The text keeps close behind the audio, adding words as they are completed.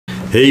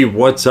Hey,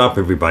 what's up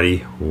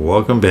everybody?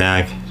 Welcome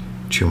back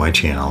to my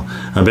channel.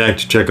 I'm back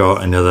to check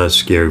out another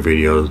scary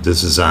video.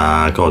 This is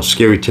called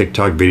Scary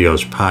TikTok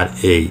Videos Part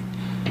 8,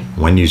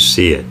 When You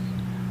See It.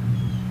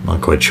 I'm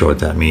not quite sure what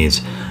that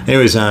means.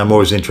 Anyways, I'm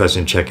always interested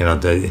in checking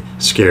out the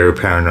scary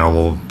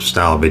paranormal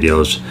style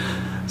videos.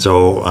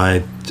 So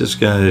I'm just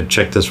gonna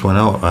check this one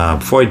out.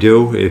 Before I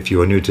do, if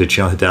you are new to the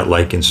channel, hit that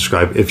like and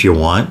subscribe if you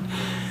want.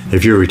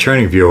 If you're a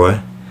returning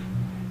viewer,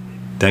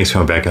 thanks for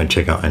coming back and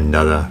check out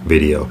another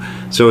video.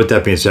 So with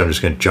that being said, I'm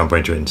just going to jump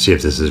into it and see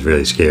if this is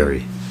really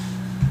scary.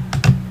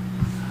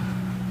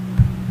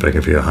 If I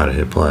can figure out how to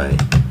hit play.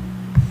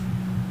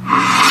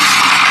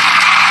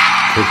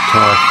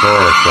 TikTok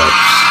horror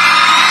clips.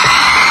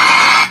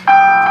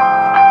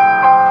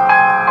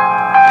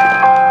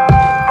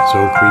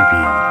 So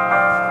creepy.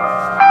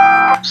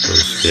 So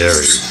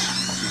scary.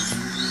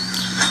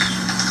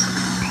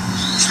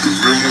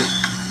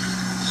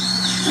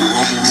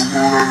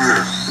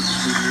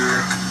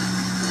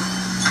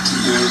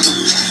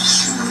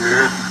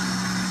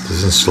 This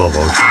is in slow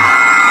motion.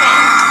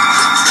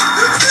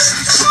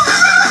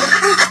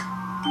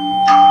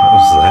 What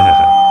was that?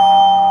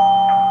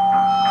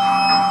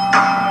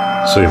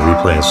 So you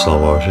replay in slow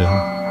motion.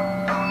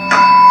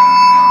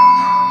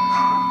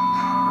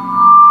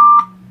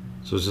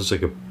 So it's just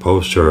like a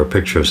poster or a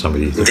picture of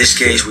somebody. In this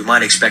case, we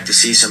might expect to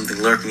see something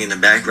lurking in the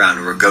background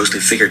or a ghostly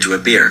figure to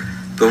appear.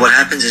 But what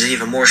happens is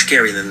even more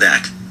scary than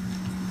that.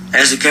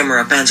 As the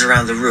camera pans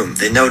around the room,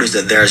 they notice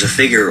that there is a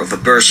figure of a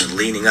person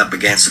leaning up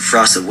against a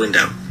frosted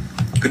window.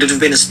 Could it have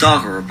been a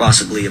stalker or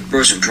possibly a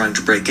person trying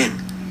to break in?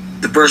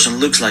 The person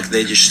looks like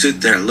they just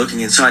stood there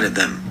looking inside at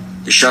them.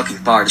 The shocking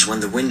part is when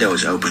the window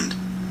is opened.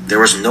 There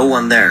was no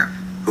one there.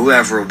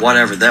 Whoever or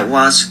whatever that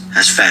was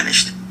has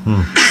vanished.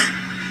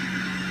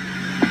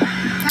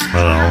 I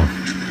don't know.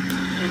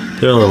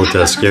 They don't look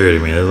that scary to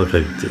me. They look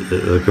like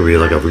it could be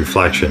like a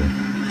reflection.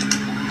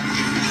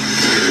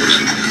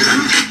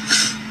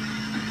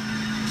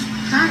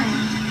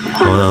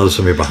 Oh no, there's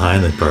somebody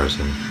behind the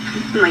person.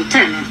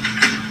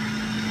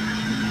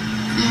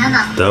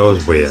 That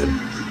was weird.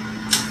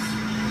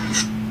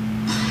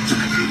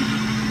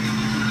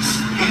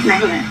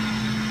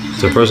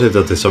 So first I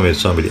thought there's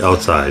somebody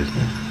outside,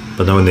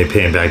 but then when they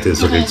pan back,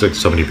 there's like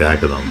somebody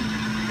back of them.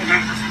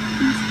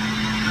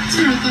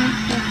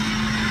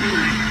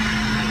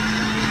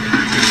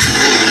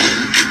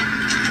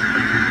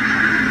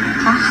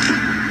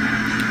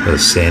 The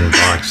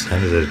Sandbox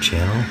 10, is that a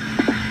channel?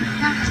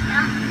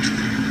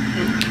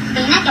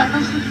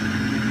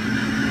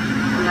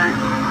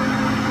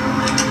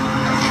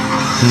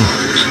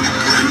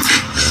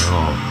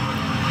 Oh.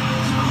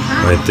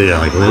 Right there,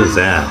 like what is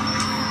that?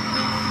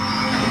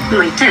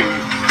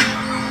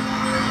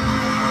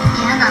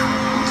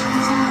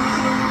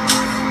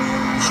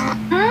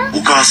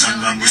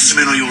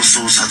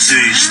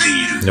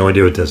 No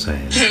idea what they're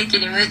saying.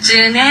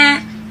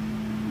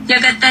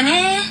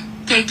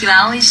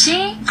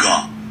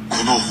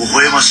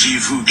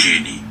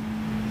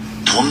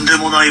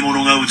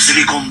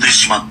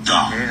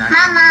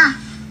 Mama,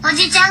 お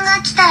じちゃん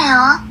が来た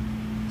よ。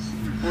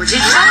おじ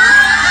ちゃん？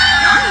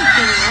何言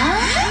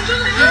ってる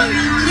の？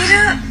い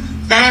る。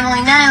誰も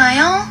いないわ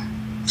よ。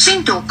シ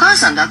ンとお母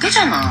さんだけじ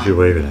ゃない。誰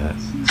もい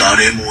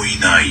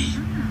ない。も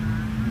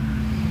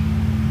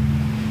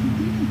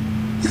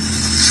う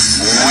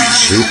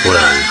一度ご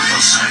覧くだ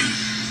さい。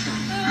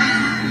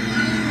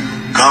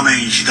画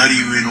面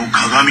左上の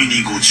鏡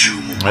にご注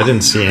目。I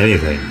didn't see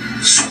anything.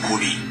 そこ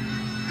に。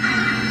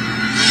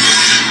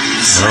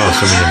見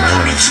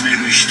つめる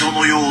人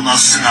のような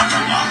姿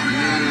が。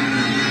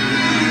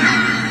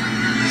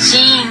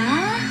シン、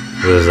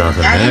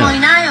誰もい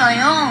ないわ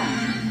よ。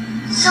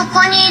そ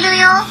こにいる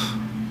よ。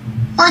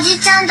おじ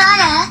ちゃん誰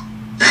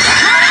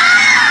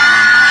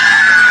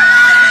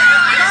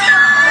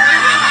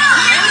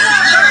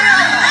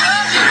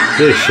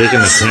？They're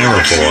shaking the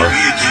camera for.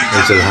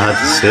 Makes it hard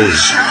to see.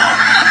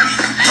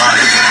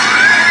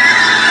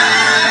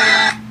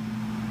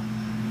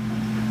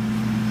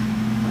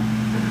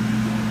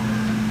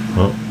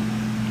 Oh,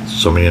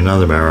 show me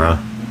another mirror.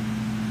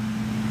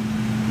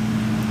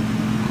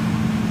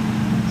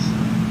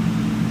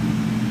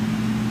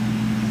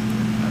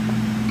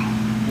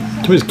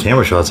 Some of these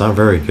camera shots aren't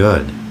very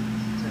good.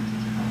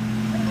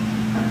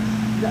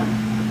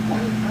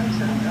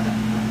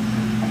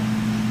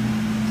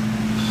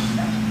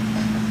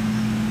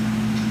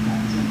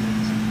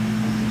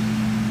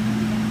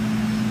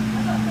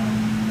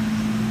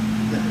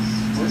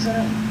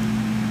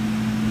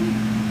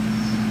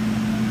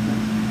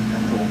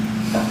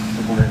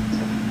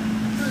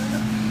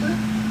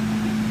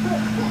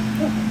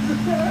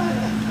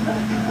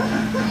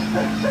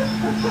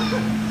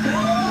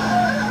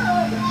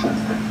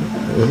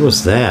 What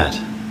was that?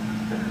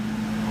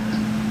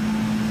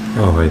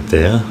 Oh, right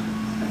there.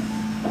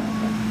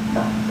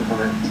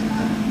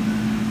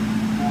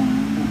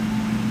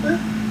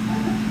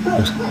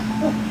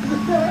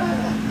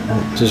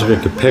 Just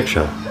like a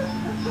picture.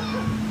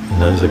 You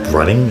know, it's like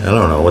running. I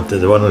don't know what. I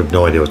have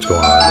no idea what's going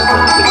on in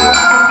the video.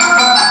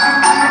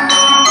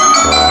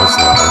 Oh, that's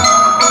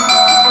loud.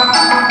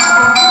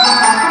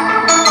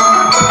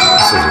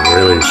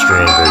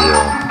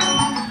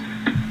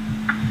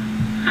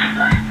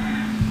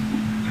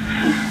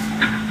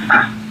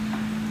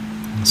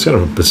 It's kind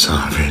of a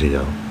bizarre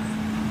video.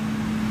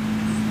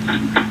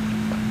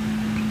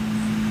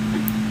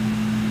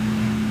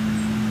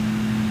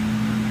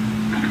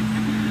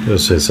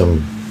 Let's say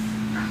some.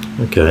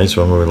 Okay,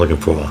 so what are we looking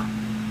for?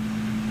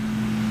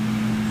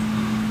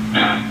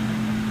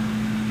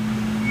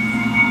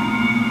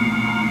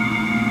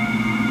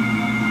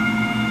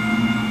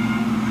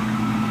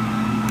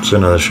 So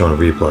now they're showing a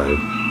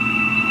replay.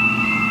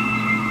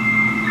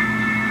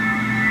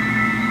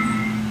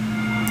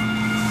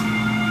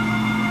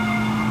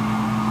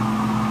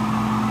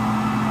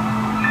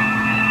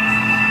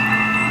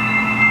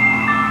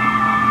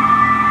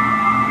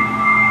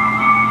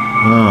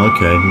 Oh,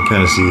 okay. You can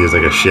kind of see there's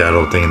like a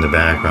shadow thing in the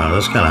background.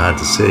 That's kind of hard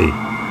to see.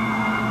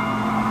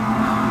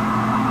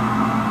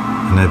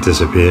 And that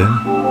disappeared.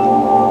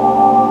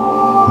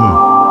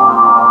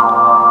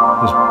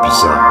 It's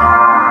bizarre.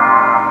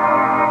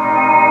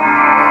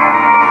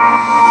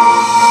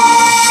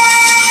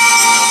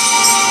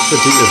 But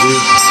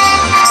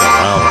it's got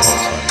loud all of a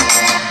sudden.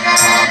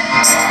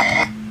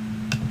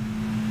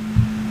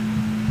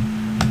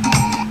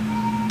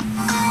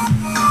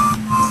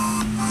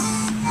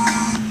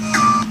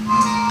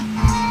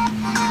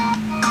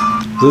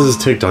 This is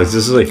TikTok. This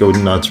is like,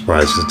 I'm not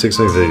surprised because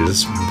TikTok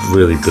is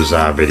really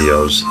bizarre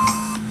videos.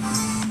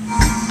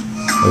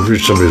 I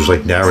wish somebody was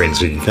like narrating,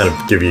 so you can kind of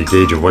give you a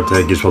gauge of what the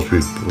heck is supposed to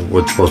be,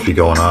 what's supposed to be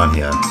going on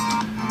here.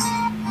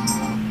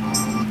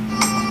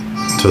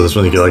 So this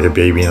one you get like a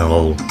baby in a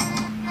little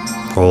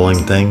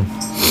rolling thing.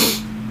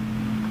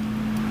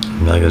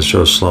 I'm not gonna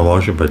show slow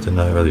motion, but they're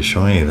not really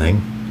showing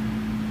anything.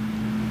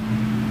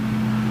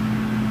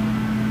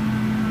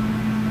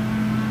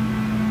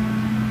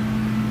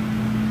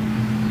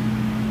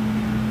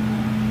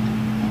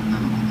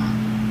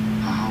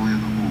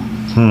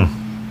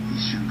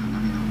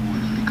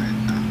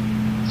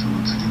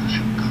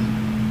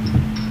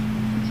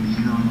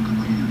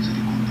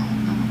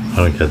 I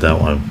don't get that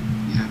one.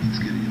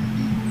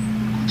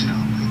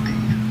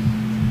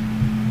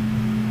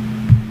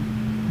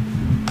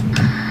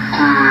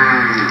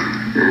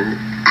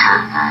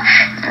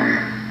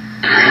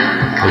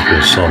 Let's do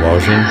slow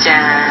motion.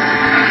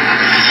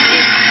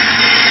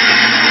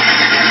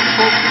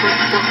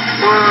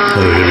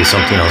 There's gonna be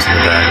something else in the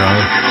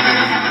background.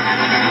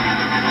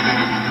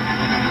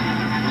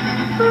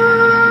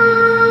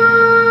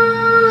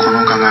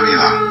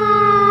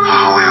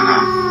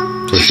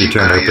 So she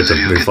turned up, but the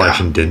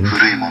reflection didn't.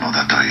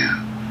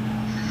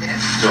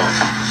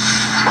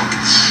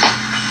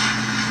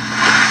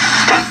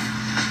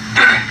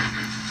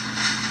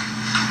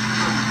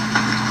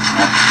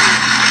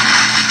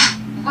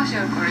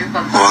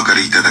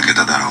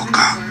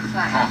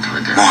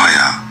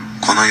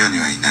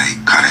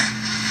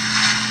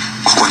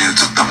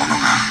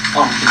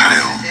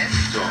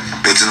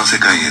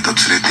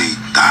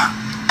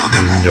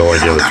 No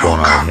idea what's going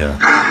on here.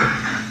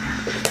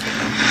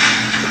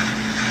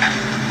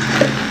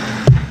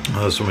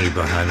 Oh, there's somebody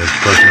behind this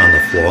person on the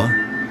floor.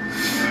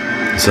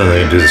 So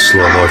they can do the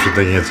slow motion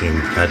thing and see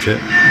him catch it.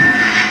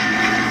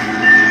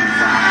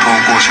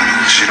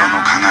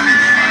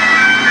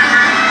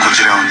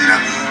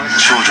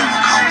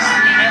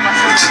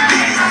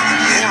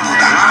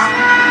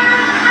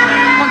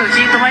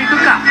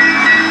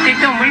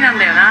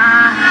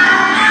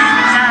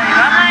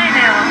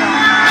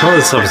 So all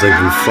this stuff is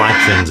like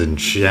reflections and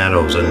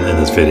shadows in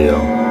this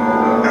video.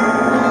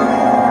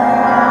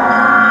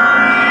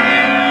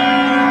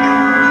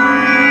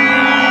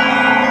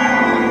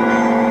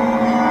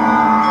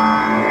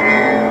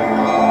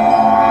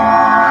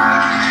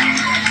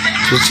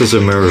 It's just a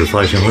mirror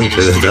reflection.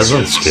 That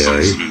sounds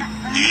scary.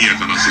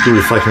 It's a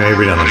reflection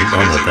maybe on the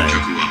thing.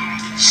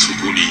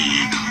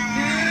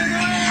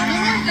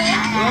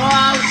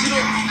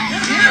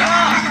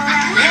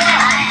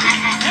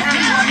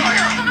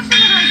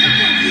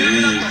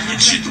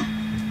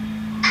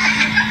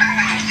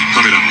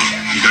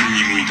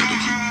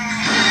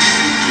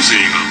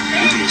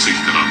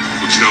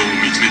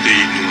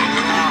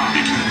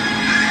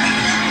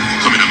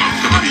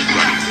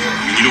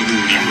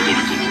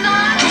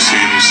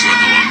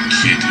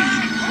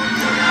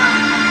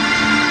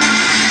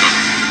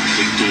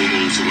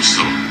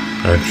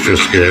 Extra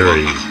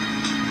scary.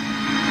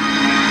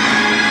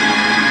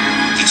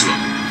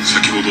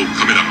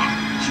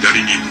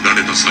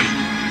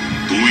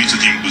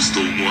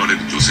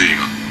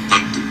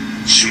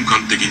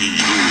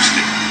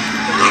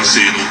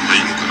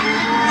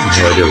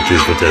 No idea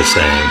what they're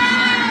saying.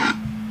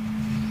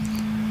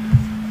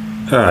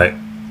 Alright.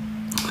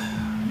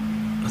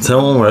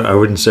 So I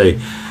wouldn't say,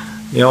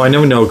 you know, I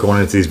never know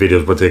going into these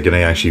videos what they're going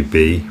to actually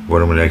be,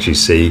 what I'm going to actually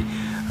see.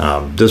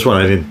 This one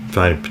I didn't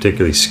find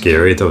particularly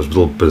scary. I thought it was a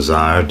little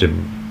bizarre to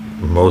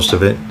most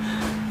of it.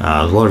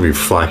 There's a lot of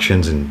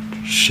reflections and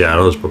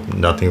shadows, but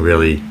nothing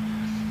really,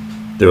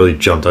 they really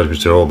jumped out and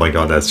said, oh my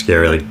god, that's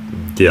scary. Like,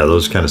 yeah,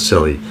 those are kind of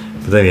silly.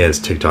 But then yeah, it's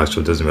TikTok,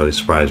 so it doesn't really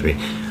surprise me.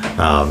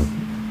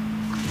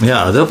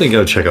 Yeah, I'll definitely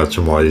go check out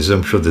some more of these.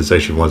 I'm sure there's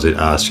actually ones that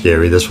are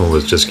scary. This one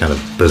was just kind of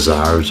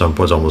bizarre at some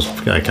points, almost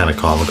kind of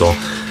comical.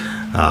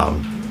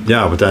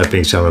 Yeah, with that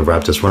being said, I'm going to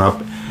wrap this one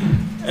up.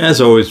 as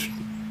always,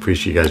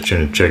 appreciate you guys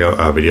trying to check out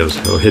our videos.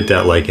 So hit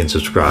that like and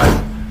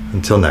subscribe.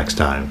 Until next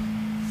time.